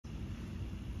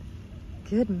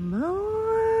Good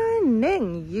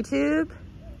morning, YouTube.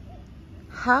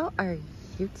 How are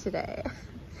you today?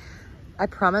 I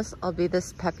promise I'll be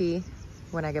this peppy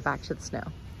when I get back to the snow.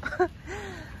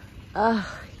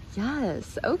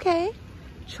 Yes, okay.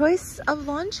 Choice of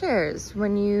lawn chairs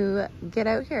when you get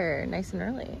out here nice and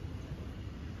early.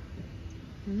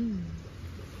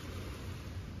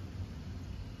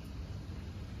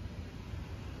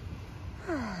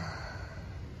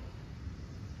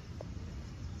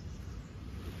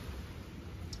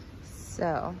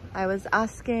 So I was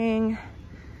asking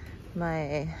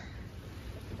my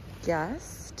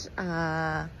guest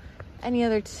any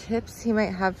other tips he might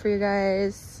have for you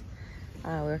guys. We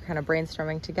were kind of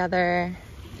brainstorming together.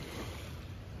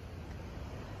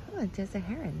 Oh, there's a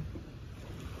heron.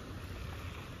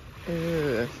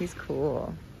 Ooh, he's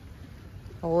cool.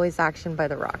 Always action by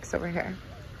the rocks over here.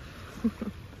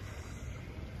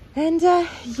 And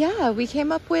yeah, we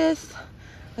came up with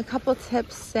a couple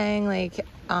tips saying like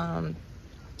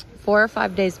 4 or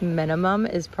 5 days minimum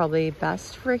is probably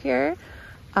best for here.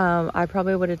 I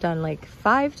probably would have done like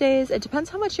 5 days. It depends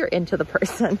how much you're into the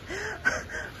person.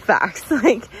 Facts.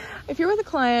 Like if you're with a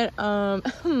client,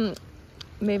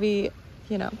 maybe,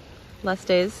 you know, less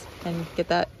days and get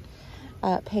that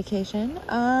vacation.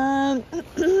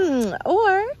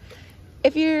 Or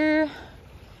if you're,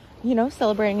 you know,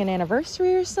 celebrating an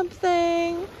anniversary or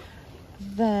something,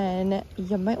 then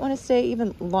you might want to stay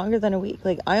even longer than a week.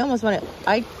 Like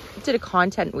I did a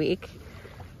content week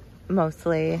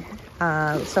mostly.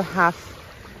 So half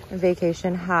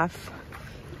vacation, half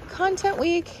content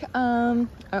week. I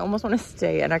almost want to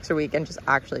stay an extra week and just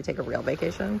actually take a real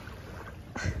vacation.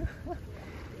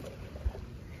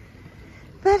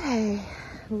 But hey,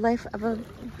 life of a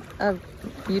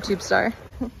YouTube star.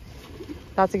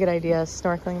 That's a good idea,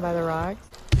 snorkeling by the rocks.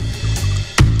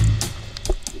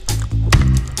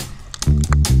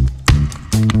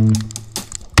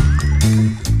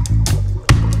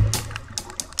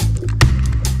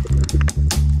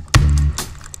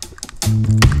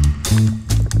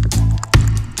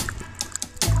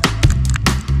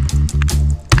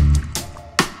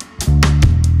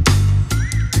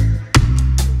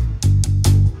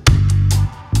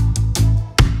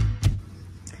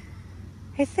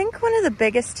 I think one of the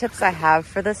biggest tips I have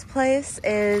for this place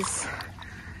is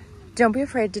don't be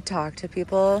afraid to talk to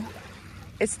people.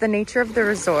 It's the nature of the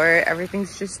resort.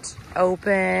 Everything's just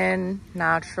open,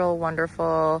 natural,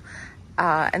 wonderful.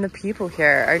 And the people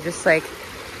here are just like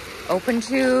open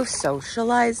to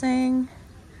socializing.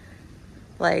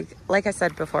 Like I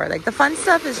said before, like the fun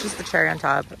stuff is just the cherry on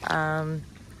top.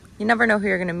 You never know who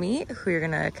you're gonna meet, who you're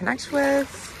gonna connect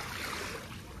with.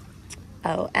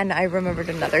 Oh, and I remembered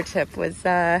another tip was,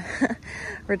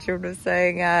 Richard was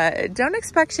saying, don't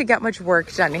expect to get much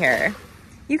work done here.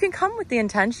 You can come with the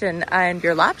intention and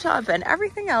your laptop and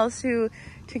everything else to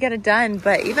get it done.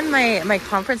 But even my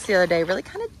conference the other day really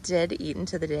kind of did eat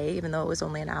into the day, even though it was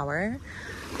only an hour.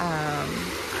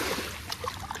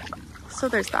 So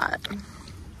there's that.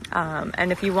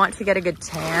 And if you want to get a good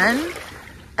tan,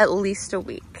 at least a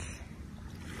week.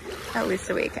 At least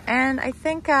a week. And I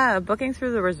think booking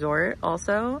through the resort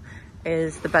also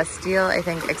is the best deal. I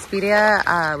think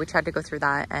Expedia, we tried to go through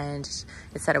that and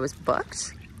it said it was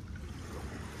booked.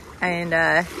 And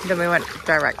then we went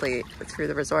directly through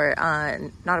the resort.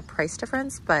 Not a price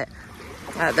difference, but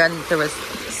then there was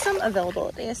some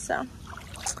availability, so.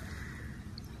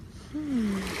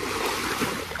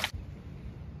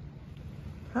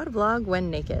 How to vlog when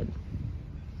naked.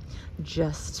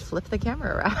 Just flip the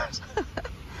camera around.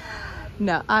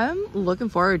 No, I'm looking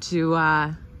forward to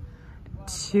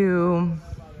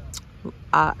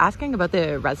asking about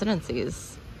the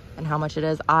residencies and how much it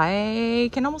is.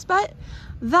 I can almost bet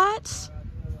that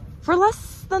for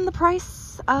less than the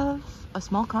price of a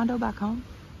small condo back home,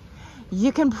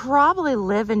 you can probably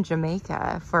live in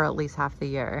Jamaica for at least half the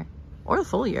year or the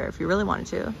full year if you really wanted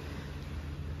to.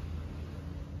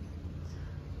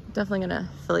 Definitely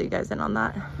gonna fill you guys in on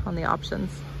that, on the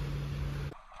options.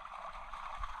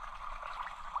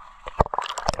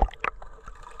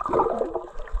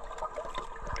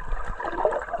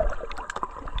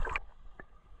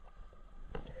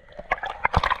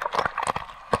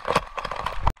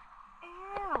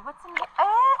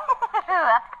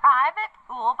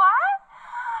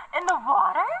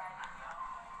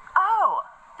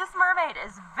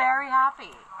 Is very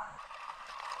happy.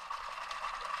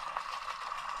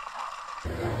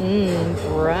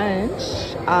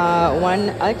 Brunch. One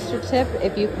extra tip,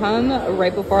 if you come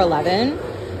right before 11,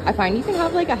 I find you can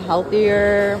have like a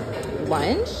healthier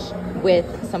lunch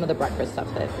with some of the breakfast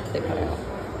stuff that they put out.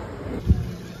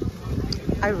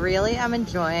 I really am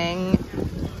enjoying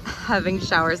having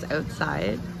showers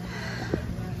outside.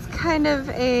 It's kind of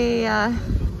a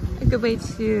good way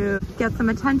to get some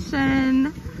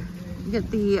attention,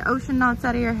 get the ocean knots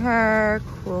out of your hair,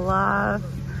 cool off.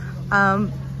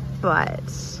 But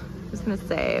I was gonna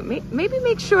say, maybe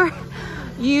make sure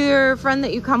your friend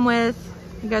that you come with,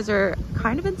 you guys are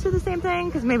kind of into the same thing,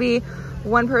 because maybe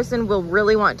one person will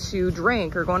really want to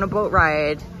drink or go on a boat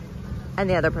ride and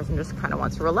the other person just kind of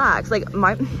wants to relax. Like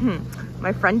my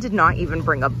friend did not even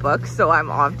bring a book, so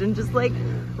I'm often just like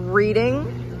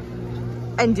reading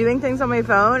and doing things on my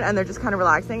phone, and they're just kind of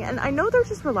relaxing. And I know they're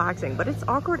just relaxing, but it's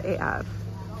awkward AF.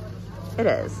 It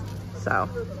is. So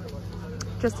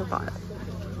just a thought.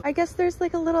 I guess there's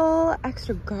like a little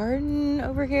extra garden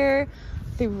over here.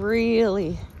 They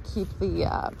really keep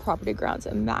the property grounds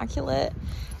immaculate.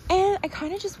 And I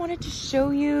kind of just wanted to show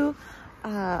you,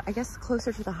 I guess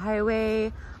closer to the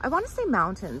highway. I want to say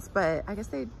mountains, but I guess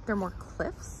they're more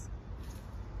cliffs.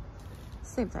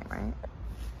 Same thing, right?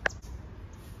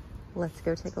 Let's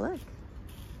go take a look.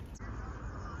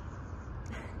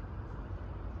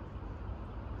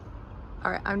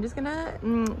 All right, I'm just gonna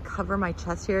cover my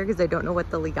chest here because I don't know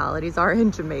what the legalities are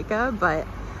in Jamaica, but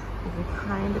you can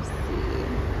kind of see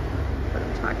what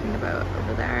I'm talking about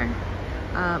over there.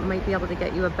 Might be able to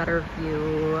get you a better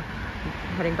view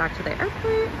heading back to the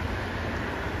airport.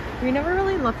 We never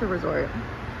really left the resort,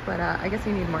 but I guess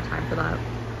we need more time for that.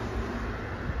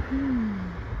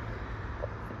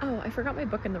 Oh, I forgot my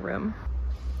book in the room.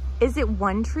 Is it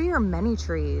one tree or many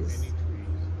trees?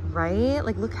 Right?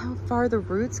 Like, look how far the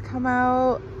roots come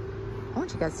out. I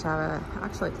want you guys to have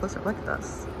actually a closer look at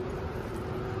this.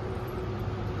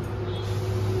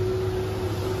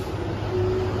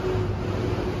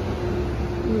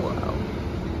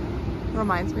 Whoa.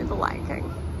 Reminds me of the Lion King.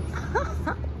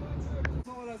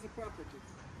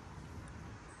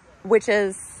 Which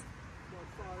is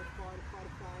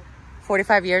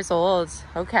 45 years old.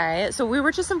 Okay, so we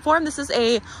were just informed this is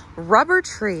a rubber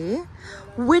tree,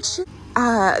 which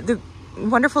the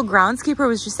wonderful groundskeeper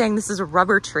was just saying this is a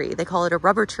rubber tree. They call it a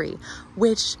rubber tree,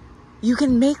 which you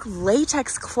can make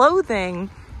latex clothing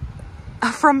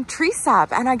from tree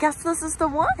sap, and I guess this is the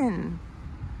one.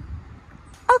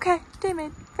 Okay, day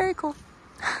made. Very cool.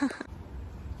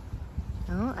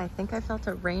 Oh, I think I felt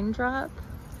a raindrop.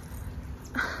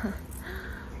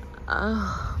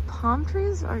 Oh, palm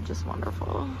trees are just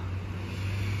wonderful.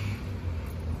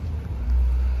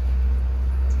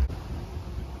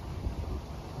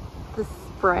 This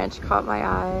branch caught my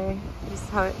eye. Just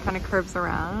how it kind of curves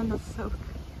around. That's so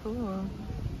cool.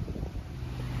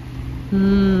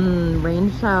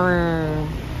 Rain shower.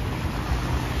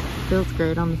 Feels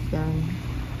great on the skin.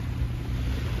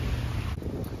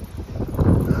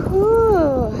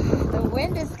 Ooh, the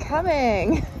wind is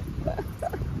coming.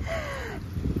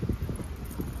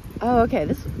 Oh, okay.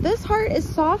 This heart is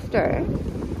softer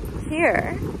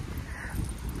here.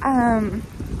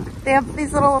 They have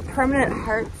these little permanent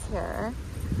hearts here,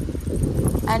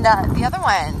 and the other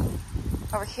one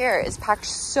over here is packed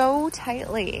so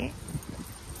tightly.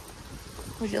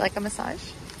 Would you like a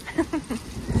massage?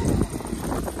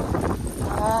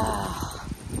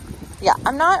 Yeah,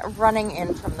 I'm not running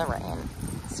in from the rain.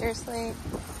 Seriously.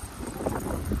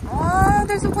 Oh,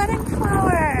 there's a wedding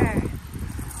flower.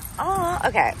 Oh,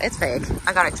 okay, it's fake.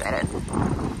 I got excited.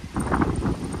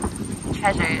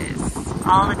 Treasures,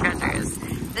 all the treasures.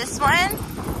 This one,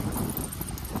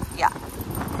 yeah.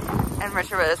 And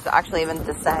Richard was actually even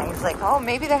just saying, he's like, oh,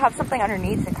 maybe they have something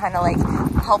underneath to kind of like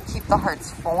help keep the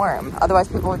heart's form. Otherwise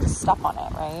people would just step on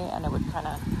it, right? And it would kind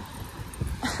of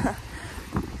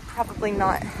probably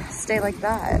not stay like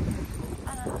that.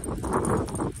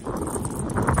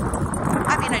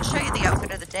 I mean, I'd show you the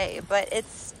outfit of the day, but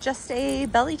it's just a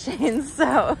belly chain,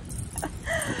 so.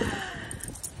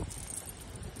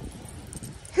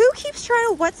 Who keeps trying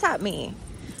to WhatsApp me?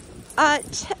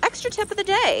 Extra tip of the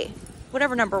day,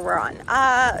 whatever number we're on.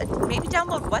 Maybe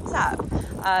download WhatsApp,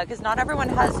 because not everyone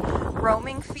has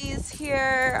roaming fees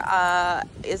here,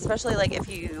 especially like if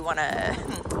you want to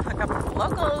hook up with the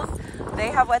locals. They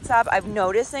have WhatsApp. I'm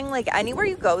noticing like anywhere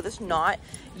you go that's not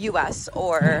US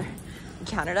or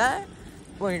Canada,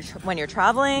 when you're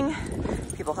traveling,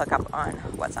 people hook up on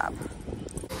WhatsApp.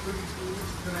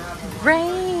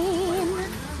 Rain.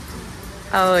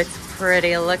 Oh, it's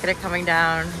pretty. Look at it coming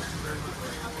down.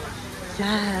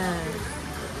 Yes.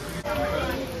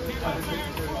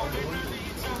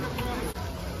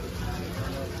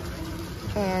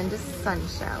 And a sun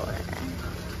shower.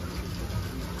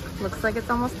 Looks like it's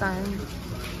almost done.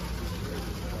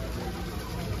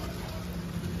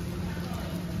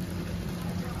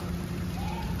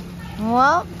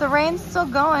 Well, the rain's still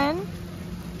going.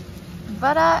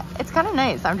 But it's kind of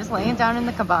nice. I'm just laying down in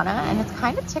the cabana and it's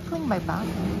kind of tickling my back.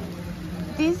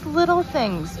 These little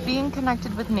things, being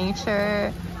connected with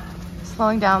nature,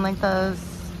 slowing down like this,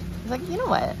 it's like, you know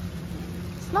what?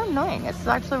 It's not annoying. It's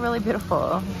actually really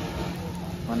beautiful.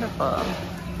 Wonderful.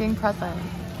 Being present.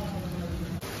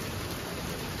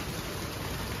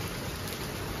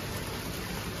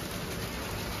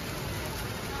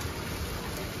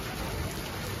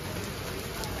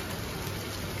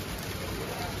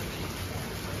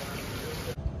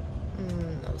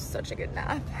 That was such a good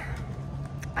nap.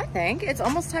 I think it's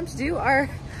almost time to do our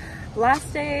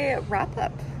last day wrap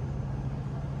up.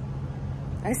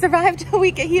 I survived a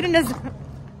week of hedonism.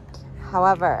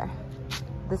 However,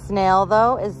 this nail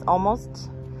though is almost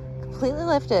completely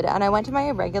lifted, and I went to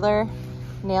my regular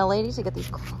nail lady to get these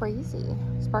crazy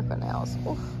sparkle nails.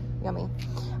 Oof, yummy.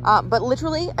 But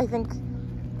literally, I think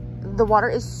the water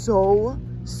is so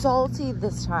salty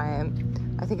this time.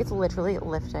 I think it's literally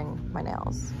lifting my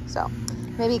nails. So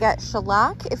maybe get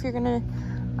shellac if you're gonna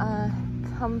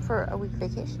come for a week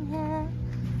vacation here,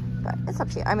 but it's up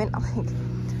to you. I mean, like,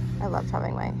 I loved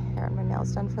having my hair and my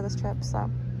nails done for this trip, so.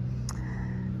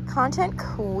 Content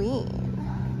queen.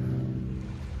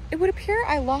 It would appear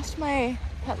I lost my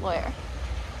pet lawyer.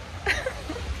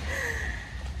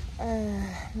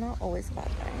 Not always a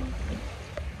bad thing.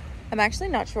 I'm actually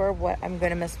not sure what I'm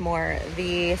gonna miss more,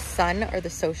 the sun or the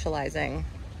socializing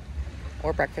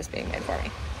or breakfast being made for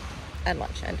me, and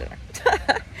lunch and dinner.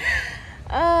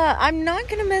 I'm not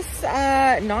gonna miss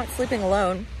not sleeping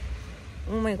alone.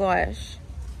 Oh my gosh.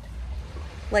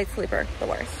 Light sleeper, the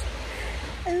worst.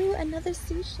 Oh, another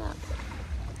sushi shop.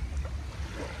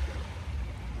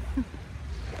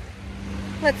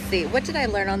 Let's see, what did I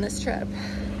learn on this trip?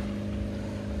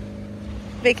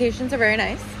 Vacations are very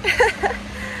nice.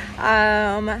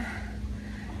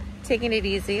 Taking it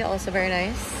easy, also very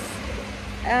nice.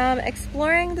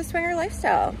 Exploring the swinger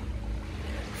lifestyle.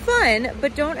 Fun,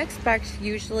 but don't expect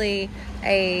usually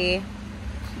a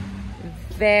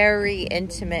very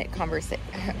intimate conversation.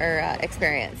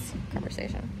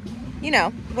 You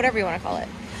know, whatever you want to call it.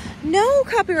 No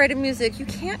copyrighted music. You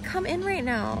can't come in right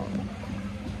now.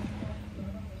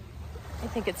 I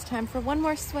think it's time for one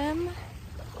more swim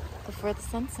before the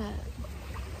sunset.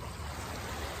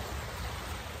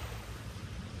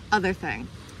 Other thing.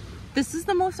 This is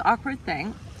the most awkward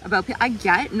thing about I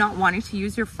get not wanting to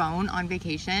use your phone on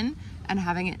vacation and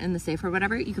having it in the safe or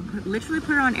whatever. You can literally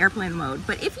put it on airplane mode.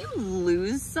 But if you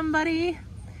lose somebody,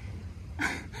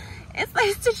 it's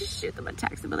nice to just shoot them a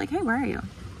text and be like, hey, where are you?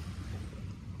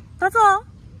 That's all.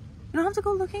 You don't have to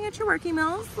go looking at your work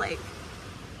emails. Like,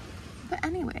 but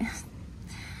anyways.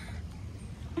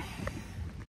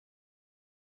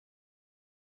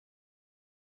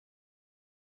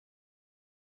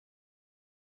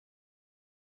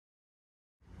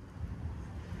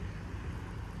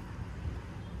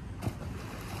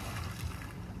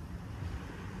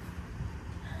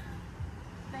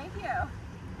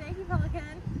 Thank you,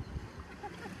 Pelican.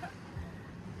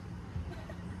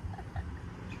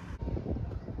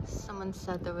 Someone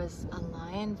said there was a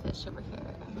lionfish over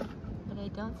here, but I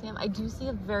don't see him. I do see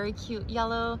a very cute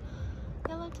yellow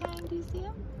tang. Do you see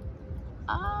him?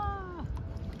 Ah.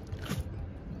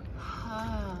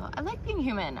 Oh, I like being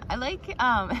human. I like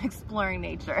exploring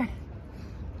nature.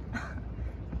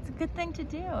 It's a good thing to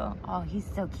do. Oh, he's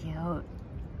so cute.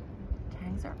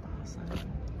 Tangs are awesome.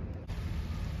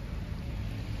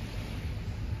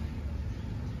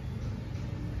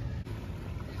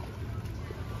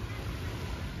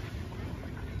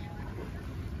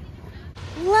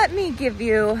 Let me give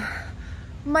you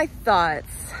my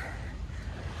thoughts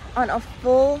on a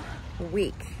full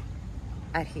week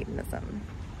at Hedonism.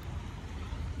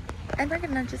 And we're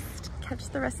gonna just catch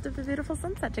the rest of the beautiful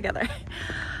sunset together.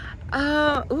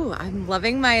 Ooh, I'm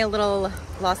loving my little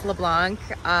Los LeBlanc.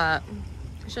 I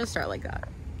should start like that.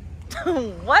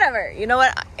 Whatever, you know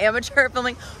what, amateur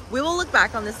filming. We will look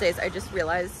back on this days. I just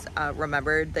realized,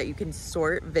 remembered that you can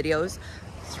sort videos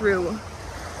through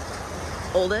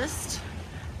oldest.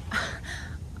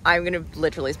 I'm gonna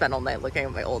literally spend all night looking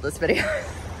at my oldest video.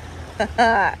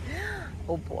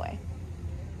 Oh boy.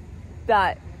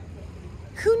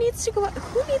 Who needs to go out?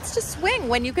 Who needs to swing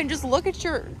when you can just look at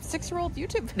your 6-year-old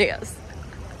YouTube videos?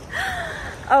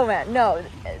 Oh man, no.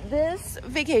 This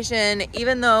vacation,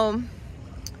 even though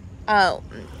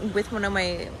with one of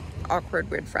my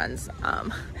awkward, weird friends,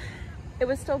 it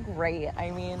was still great.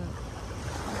 I mean,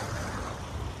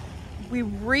 we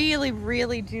really,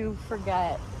 really do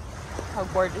forget how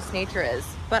gorgeous nature is.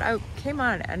 But I came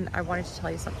on and I wanted to tell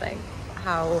you something.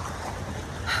 How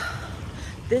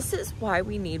this is why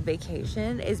we need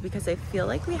vacation, is because I feel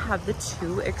like we have the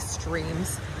two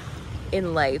extremes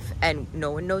in life, and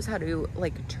no one knows how to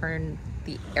like turn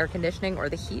the air conditioning or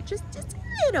the heat just a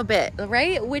little bit,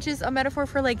 right? Which is a metaphor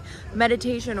for like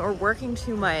meditation or working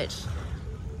too much.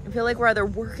 I feel like we're either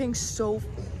working so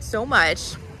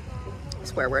much,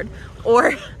 swear word,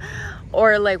 or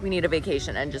like we need a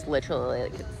vacation and just literally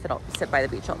like sit by the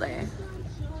beach all day.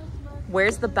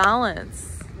 Where's the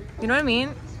balance? You know what I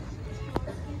mean?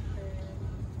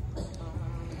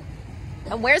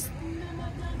 And where's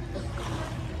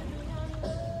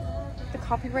the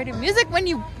copyrighted music when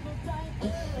you...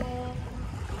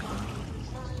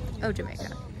 Oh,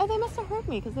 Jamaica. Oh, they must have heard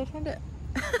me because they turned it.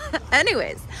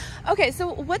 Anyways, okay,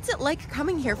 so what's it like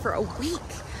coming here for a week?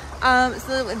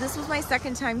 So this was my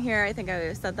second time here. I think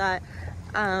I said that.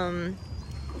 Do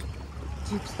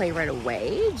you play right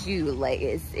away? Do you like,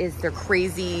 is there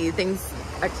crazy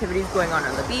activities going on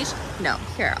the beach? No,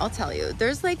 here, I'll tell you.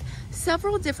 There's like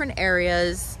several different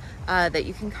areas that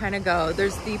you can kind of go.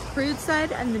 There's the prude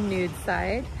side and the nude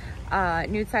side.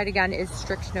 Nude side again is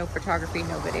strict, no photography,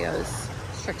 no videos,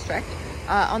 strict.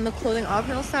 On the clothing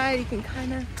optional side, you can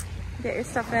kind of get your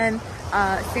stuff in.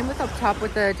 Same with up top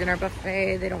with the dinner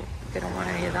buffet. They don't want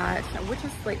any of that, which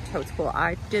is like totes cool.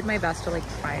 I did my best to like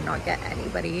try and not get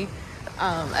anybody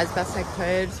as best I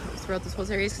could throughout this whole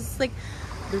series, because it's like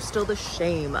there's still the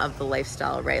shame of the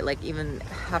lifestyle, right? Like even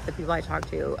half the people I talk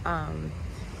to, I'm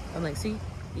like, so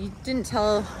you didn't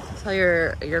tell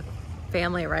your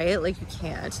family, right? Like you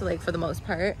can't, like for the most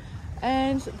part.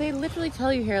 And they literally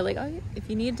tell you here, like, oh, if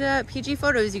you need PG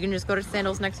photos, you can just go to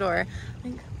Sandals next door.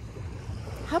 Like,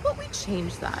 how about we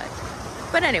change that?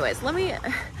 But anyways, let me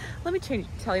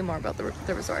tell you more about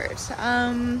the resort.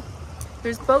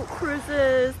 There's boat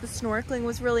cruises. The snorkeling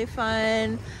was really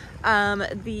fun.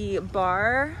 The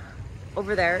bar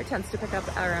over there tends to pick up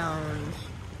around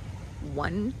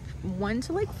 1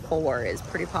 to like 4 is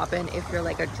pretty poppin' if you're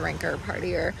like a drinker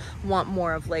partier, want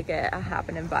more of like a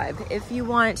happening vibe. If you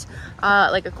want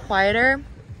like a quieter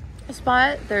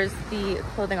spot, there's the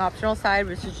clothing optional side,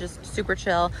 which is just super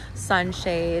chill,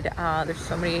 sunshade. There's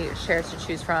so many shares to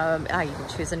choose from. You can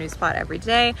choose a new spot every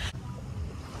day.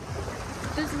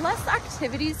 There's less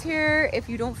activities here if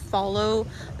you don't follow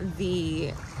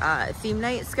the theme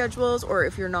night schedules, or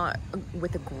if you're not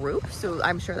with a group. So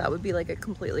I'm sure that would be like a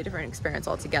completely different experience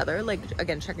altogether. Like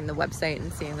again, checking the website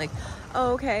and seeing like,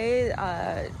 oh, okay,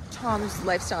 Tom's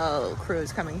lifestyle crew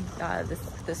is coming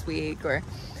this week, or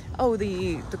oh,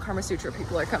 the Karma Sutra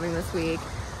people are coming this week,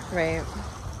 right?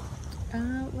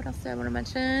 What else do I want to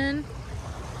mention?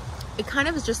 It kind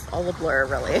of is just all a blur,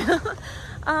 really.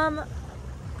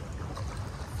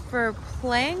 For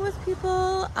playing with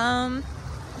people,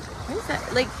 what is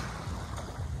that? Like,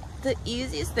 the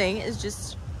easiest thing is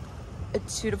just a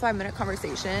 2 to 5 minute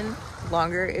conversation,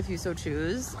 longer if you so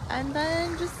choose, and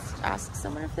then just ask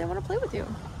someone if they want to play with you.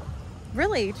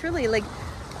 Really, truly, like,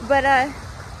 but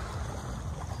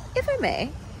if I may,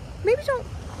 maybe don't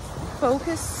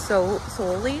focus so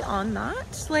solely on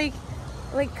that. Like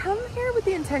come here with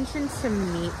the intention to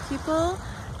meet people.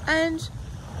 And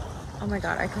oh my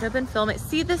god, I could have been filming.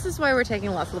 See, this is why we're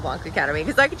taking Las LeBlanc Academy,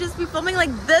 because I could just be filming like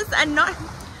this and not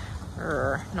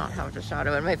have a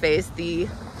shadow in my face. The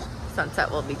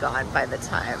sunset will be gone by the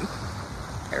time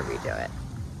I redo it.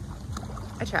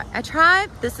 I try.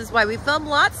 This is why we film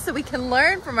lots, so we can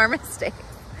learn from our mistakes.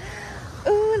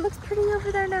 Ooh, it looks pretty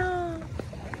over there now.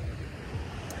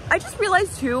 I just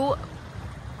realized too,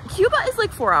 Cuba is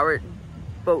like 4-hour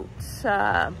boat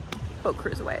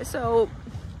cruise away. So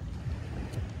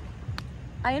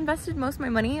I invested most of my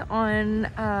money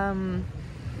on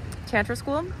Tantra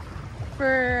school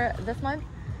for this month.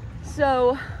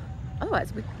 So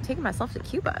otherwise we've taken myself to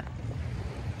Cuba.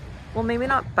 Well, maybe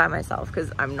not by myself,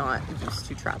 because I'm not used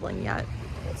to traveling yet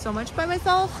so much by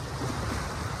myself.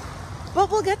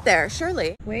 But we'll get there,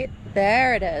 surely. Wait,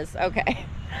 there it is. Okay.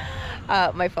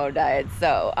 My phone died.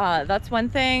 So that's one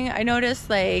thing I noticed.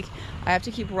 Like, I have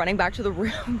to keep running back to the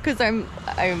room because I'm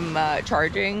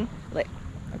charging. Like,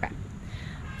 okay.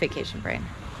 Vacation brain.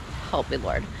 Help me,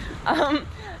 Lord.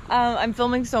 I'm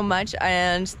filming so much,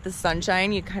 and the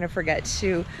sunshine, you kind of forget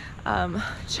to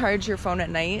charge your phone at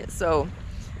night. So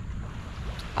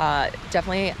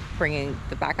definitely bringing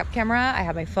the backup camera. I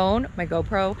have my phone, my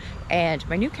GoPro, and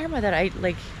my new camera that I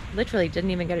like literally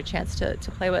didn't even get a chance to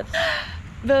play with.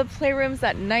 The playrooms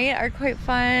at night are quite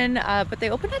fun, but they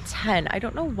open at 10. I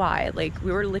don't know why. Like,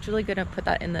 we were literally gonna put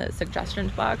that in the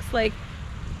suggestions box. Like,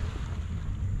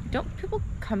 don't people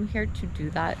come here to do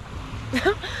that?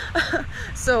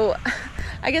 So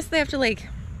I guess they have to like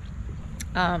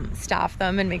staff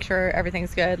them and make sure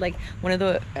everything's good. Like, one of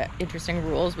the interesting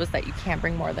rules was that you can't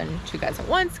bring more than 2 guys at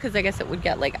once, because I guess it would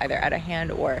get like either out of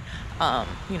hand or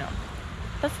you know,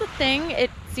 that's the thing. It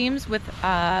seems with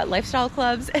lifestyle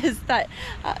clubs is that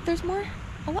there's a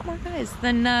lot more guys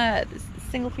than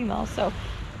single female. So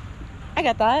I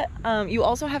get that. You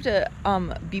also have to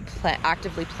be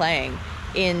actively playing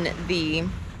in the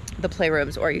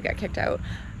playrooms, or you get kicked out.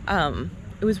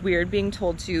 It was weird being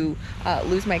told to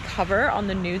lose my cover on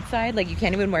the nude side. Like, you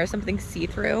can't even wear something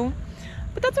see-through,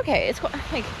 but that's okay. It's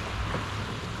like,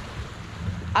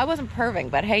 I wasn't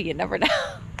perving, but hey, you never know.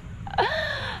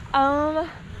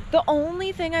 The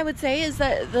only thing I would say is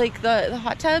that like the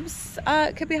hot tubs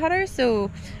could be hotter.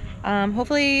 So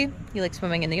hopefully you like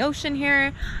swimming in the ocean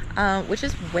here, which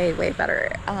is way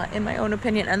better in my own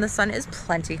opinion. And the sun is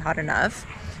plenty hot enough,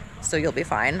 so you'll be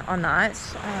fine on that.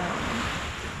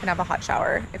 You can have a hot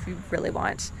shower if you really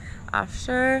want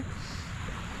after.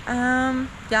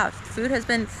 Yeah, food has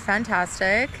been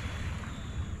fantastic.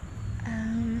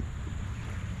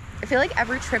 I feel like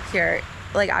every trip here,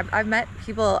 like I've met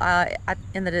people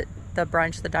in the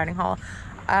brunch, the dining hall,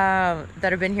 that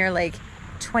have been here like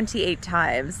 28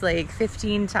 times, like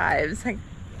 15 times. Like,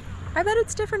 I bet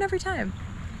it's different every time.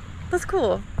 That's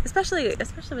cool, especially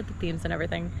with the themes and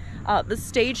everything. The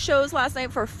stage shows last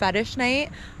night for fetish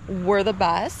night were the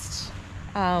best.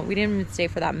 We didn't even stay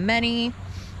for that many,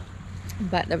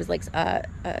 but there was like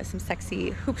some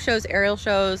sexy hoop shows, aerial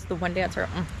shows. The one dancer,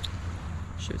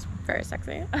 she was very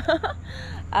sexy.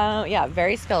 Yeah,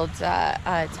 very skilled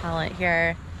talent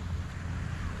here.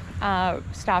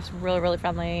 Staff's really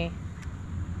friendly,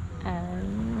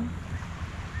 and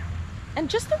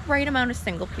just the right amount of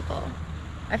single people,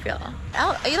 I feel.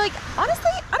 Like,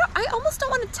 honestly, I almost don't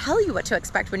want to tell you what to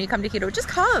expect when you come to Hedo. Just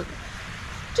come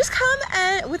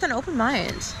and with an open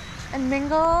mind and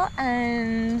mingle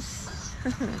and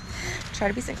try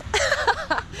to be single.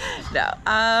 No,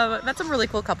 met some really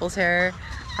cool couples here.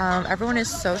 Everyone is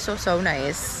so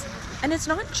nice, and it's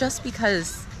not just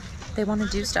because they want to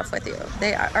do stuff with you.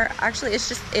 They are actually,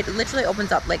 it literally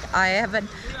opens up. Like, I have had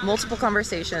multiple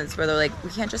conversations where they're like, we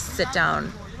can't just sit down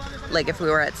like if we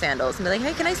were at Sandals and be like,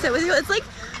 hey, can I sit with you? It's like,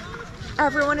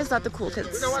 everyone is at the cool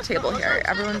kids table here.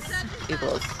 Everyone's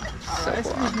equals. So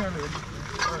cool.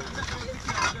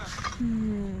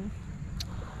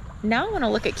 Now I want to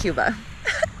look at Cuba.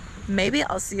 Maybe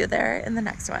I'll see you there in the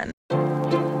next one.